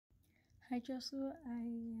Hi Joshua,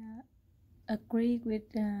 I agree with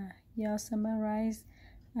your summarize,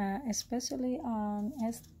 especially on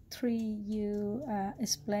S3. You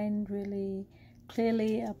explained really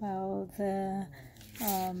clearly about the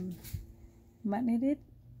magnetic,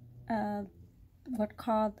 what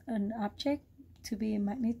called an object to be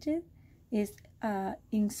magnetic is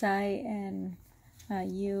inside, and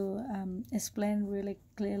you explained really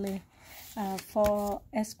clearly. For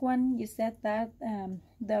S1, you said that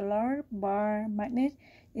the large bar magnet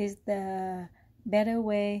is the better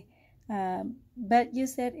way, but you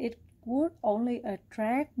said it would only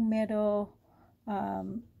attract metal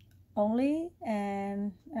only,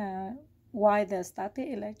 and while the static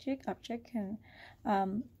electric object can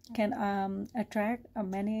attract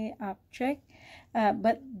many objects,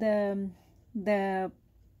 but the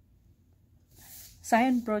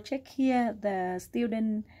science project here, the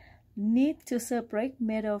student need to separate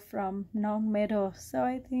metal from non-metal. So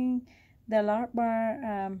I think the large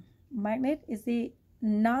bar magnet is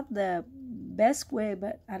not the best way,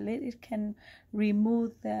 but at least it can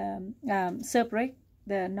remove the separate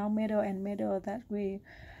the non-metal and metal that we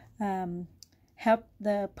help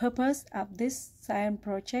the purpose of this science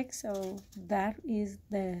project. So that is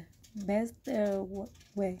the best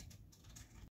way.